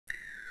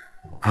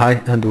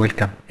Hi and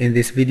welcome. In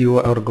this video we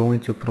are going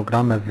to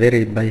program a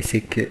very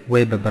basic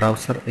web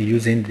browser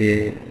using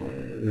the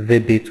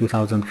VB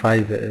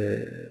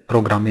 2005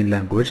 programming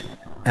language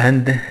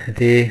and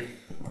the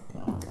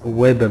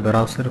web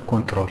browser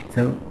control.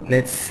 So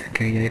let's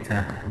create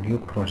a new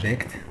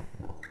project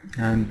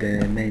and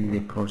name the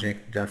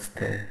project just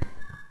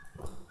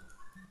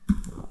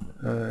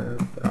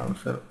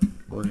browser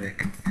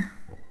project.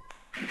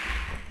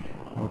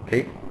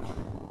 Okay.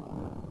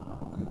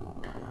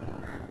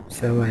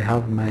 So I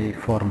have my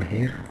form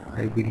here.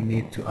 I will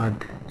need to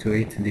add to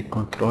it the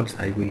controls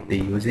I will be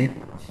using.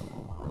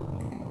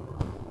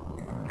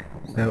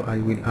 So I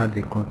will add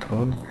the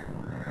controls.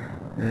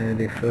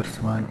 The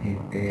first one is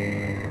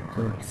the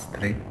tool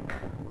strip,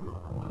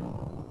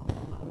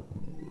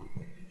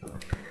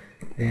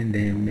 then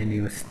the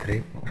menu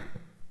strip,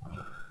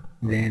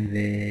 then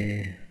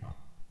the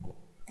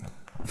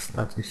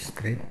status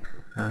strip,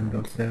 and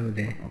also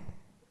the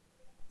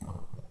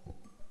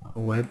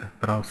web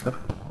browser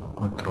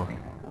control.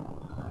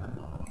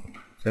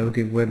 So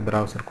the web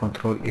browser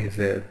control is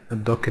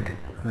docked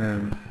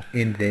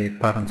in the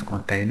parent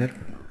container.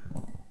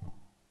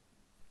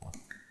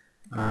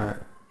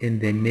 In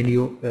the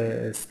menu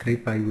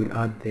strip I will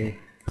add the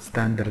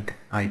standard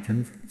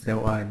items,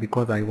 so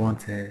because I want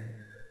to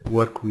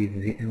work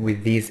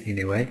with these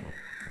anyway,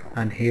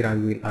 and here I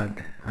will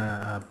add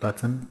a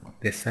button,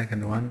 the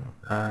second one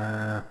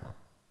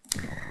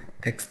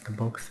text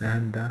box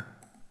and a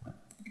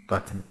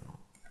button.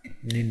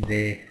 In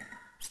the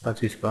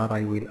status bar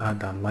I will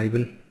add a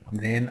label,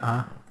 then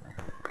a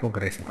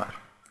progress bar.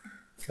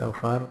 So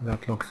far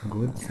that looks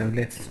good, so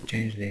let's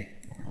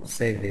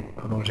save the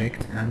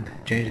project and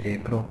change the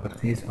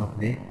properties of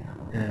the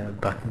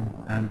button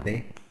and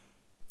the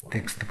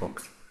text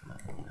box.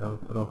 So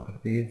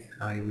properties,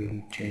 I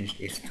will change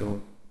this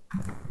to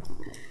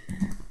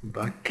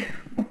back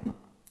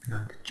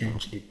and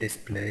change the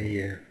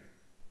display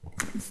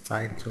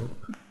style to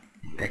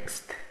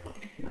text.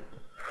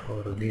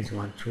 For this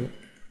one to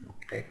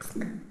text,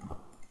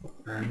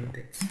 and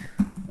it's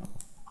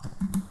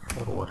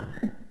forward.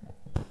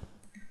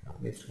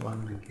 This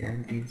one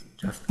again is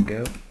just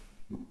go,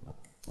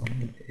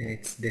 and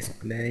its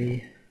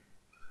display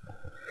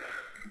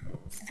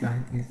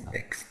style is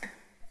text.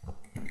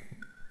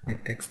 The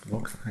text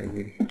box I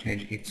will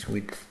change its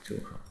width to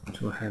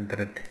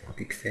 200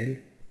 pixel,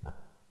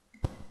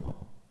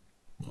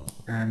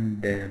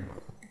 and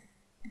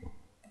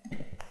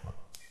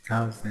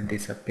has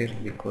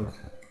disappeared because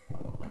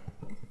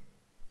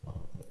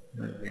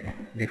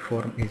the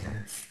form is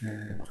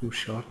too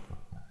short.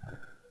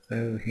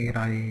 So here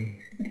I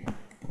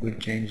will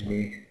change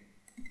the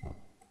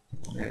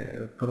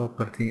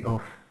property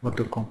of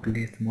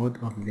autocomplete mode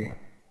of the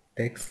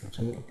text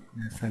to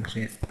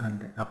suggest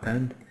and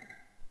append,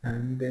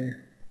 and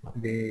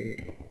the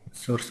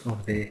source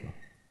of the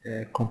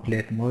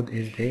complete mode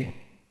is the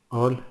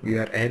all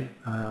URL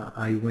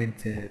I went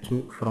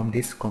to from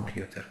this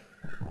computer.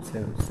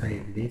 So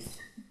save this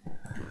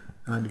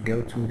and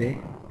go to the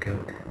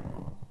code.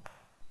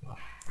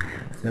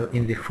 So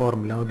in the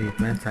form load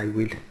event I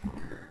will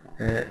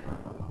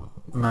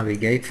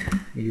navigate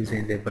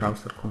using the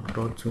browser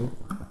control to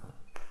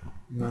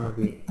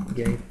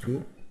navigate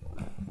to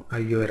a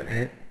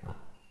URL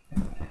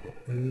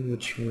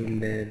which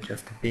will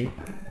just be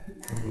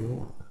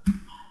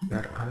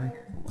URI,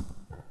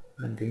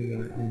 and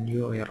the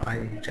new URI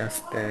is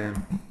just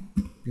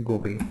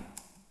Google.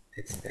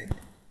 Let's say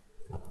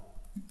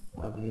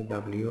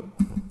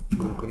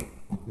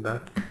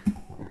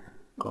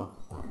www.google.com.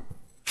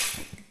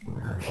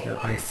 So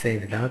I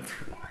save that,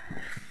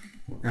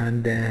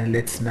 and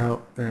let's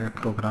now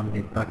program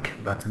the back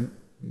button,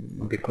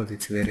 because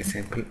it's very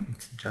simple.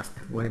 It's just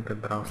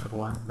web browser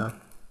one that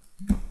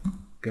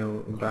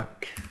go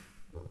back,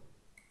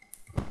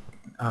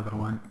 other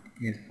one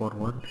is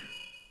forward.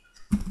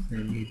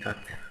 Maybe that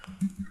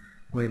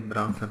web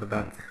browser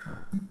that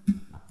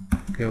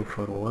go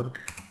forward,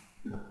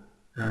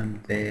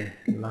 and the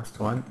last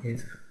one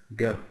is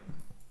go.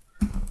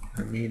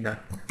 I need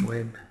that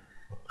web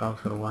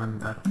browser one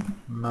that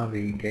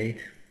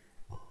navigate,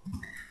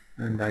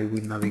 and I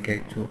will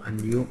navigate to a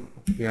new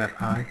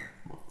URI,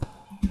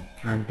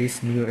 and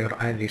this new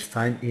URI this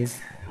time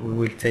is we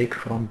will take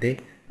from the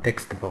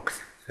text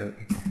box. So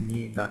it's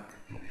me that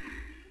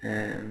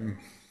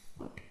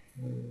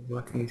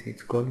what is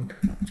it called,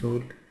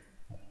 tool,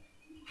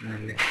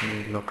 let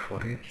me look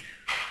for it.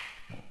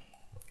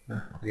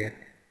 There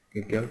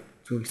you go,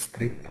 tool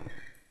strip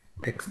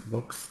text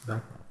box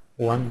that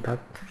one dot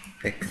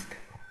text.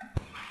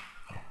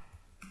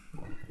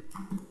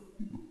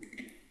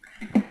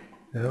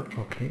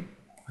 Okay,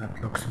 that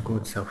looks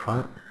good so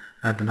far,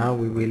 and now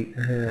we will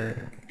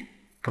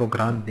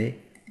program the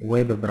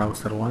web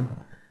browser one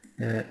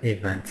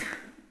event.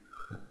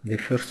 The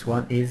first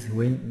one is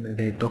when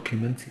the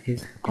document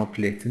is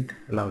completed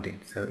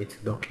loading. So it's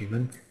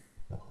document,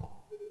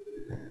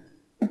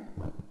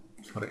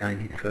 sorry, I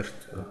need first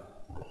to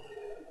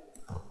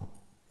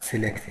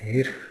select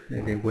here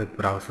the web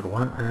browser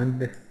one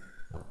and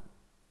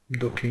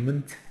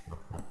document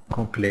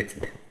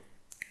completed.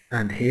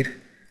 and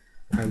here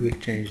I will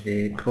change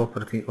the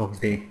property of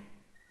the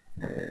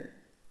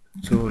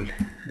tool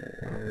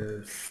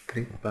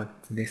strip, but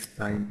this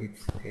time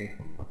it's a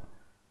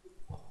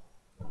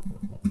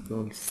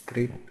tool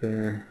strip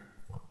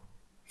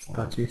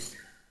status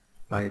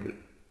file.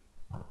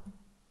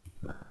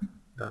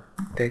 The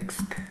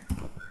text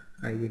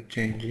I will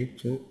change it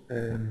to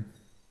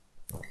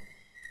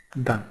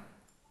done.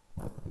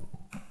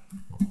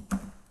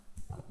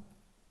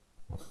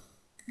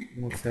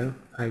 Also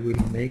I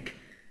will make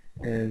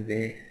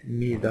the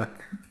me dot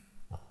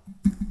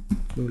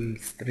tool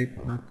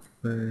strip not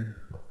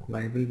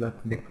label, but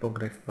the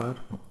progress bar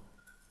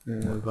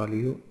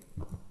value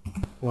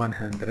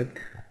 100,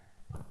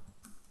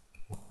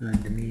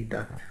 and me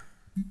dot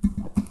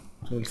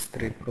tool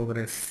strip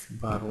progress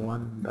bar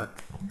 1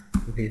 dot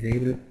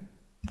visible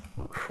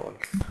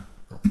false.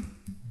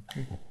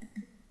 Okay.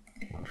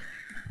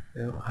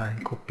 So I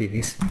copy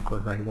this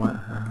because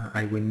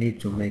I will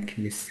need to make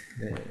this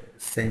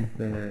same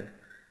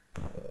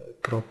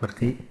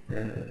property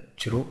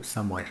true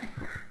somewhere.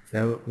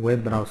 So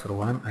web browser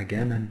 1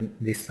 again, and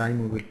this time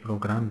we will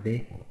program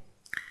the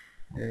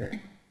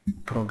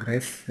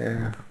progress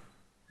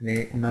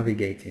the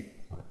navigating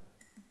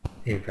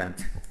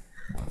event.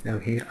 Now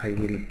here I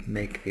will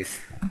make this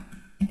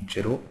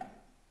true,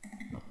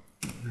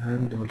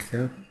 and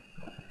also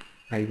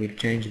I will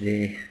change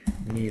the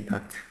me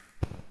dot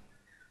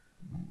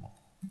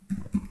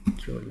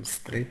tool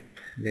strip,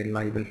 the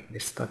label, the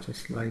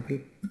status label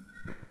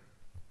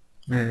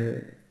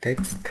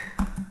text.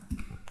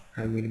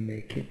 I will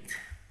make it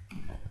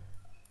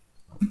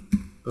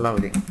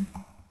loading.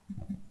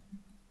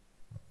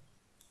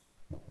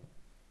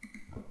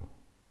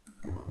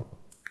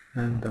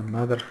 And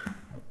another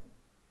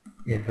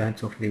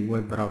event of the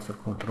web browser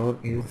control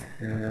is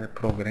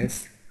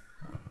progress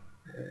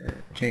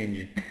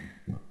changed.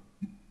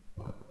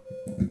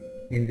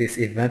 In this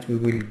event we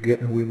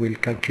will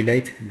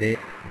calculate the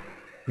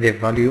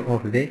value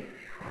of the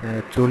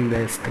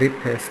tool strip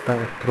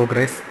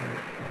progress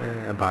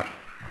bar.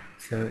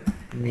 So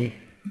me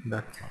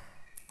dot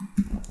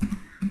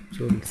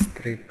tool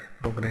strip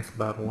progress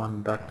bar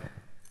 1 dot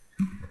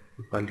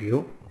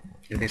value.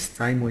 This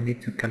time we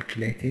need to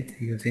calculate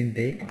it using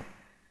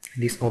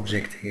this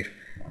object here,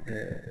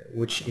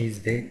 which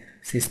is the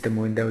system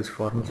Windows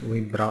forms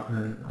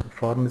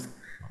forms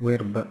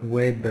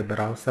web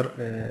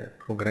browser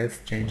progress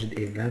changed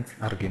event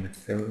argument.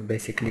 So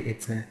basically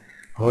it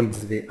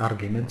holds the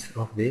arguments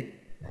of the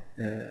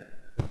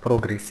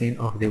progressing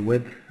of the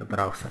web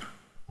browser.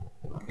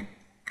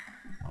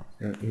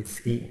 So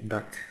it's e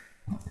dot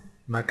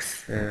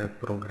max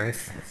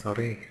progress,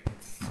 sorry,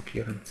 it's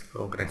current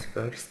progress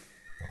first,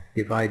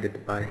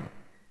 divided by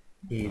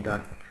e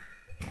dot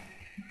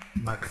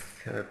max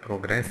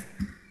progress,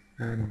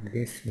 and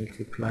this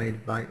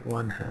multiplied by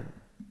 100.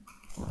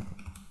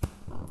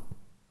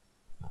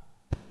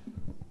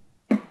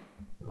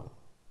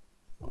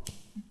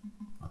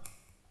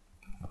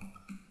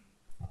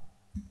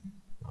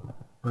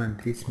 And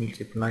this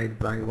multiplied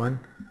by 100.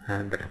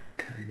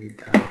 I need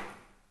that.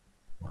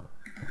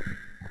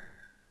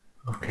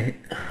 Okay,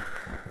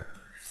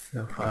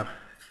 so far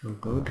so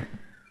good.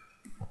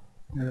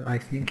 I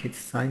think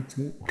it's time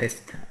to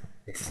test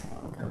this.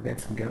 So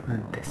let's go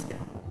and test.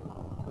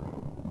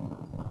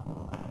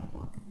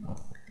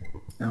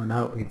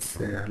 Now it's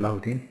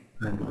loading,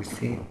 and we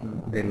see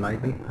the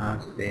label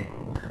has the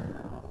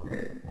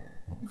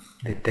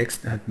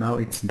text, and now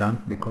it's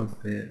done because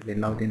the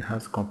loading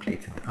has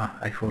completed.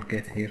 I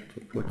forget here to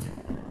put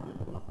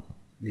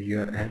the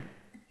URL,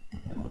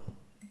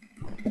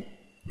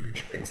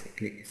 which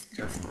basically is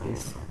just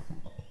this.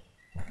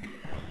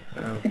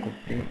 I'll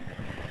copy.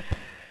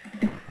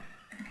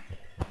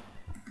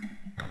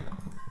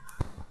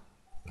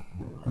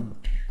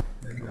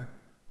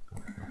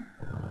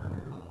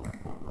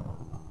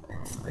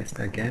 Let's test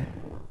again.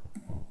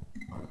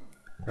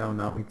 So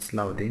now it's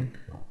loading.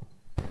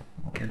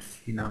 You can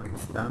see now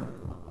it's done.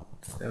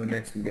 So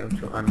let's go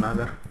to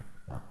another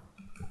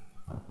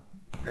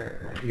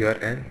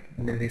URL,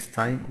 this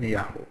time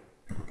Yahoo.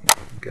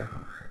 Go.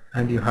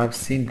 And you have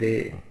seen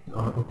the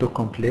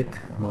autocomplete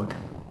mode.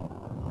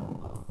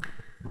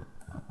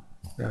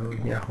 So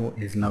Yahoo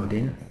is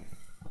loading,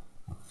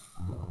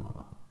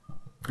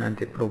 and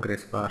the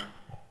progress bar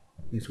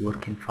is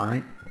working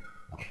fine,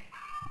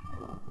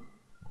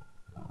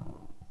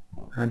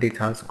 and it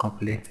has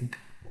completed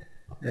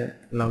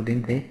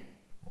loading the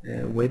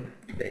web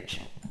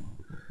page.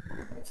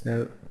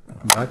 So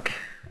back,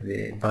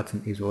 the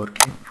button is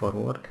working,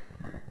 forward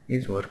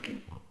is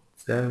working,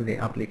 so the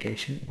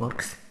application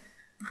works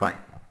fine.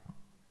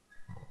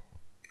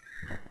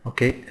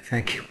 Okay,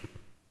 thank you.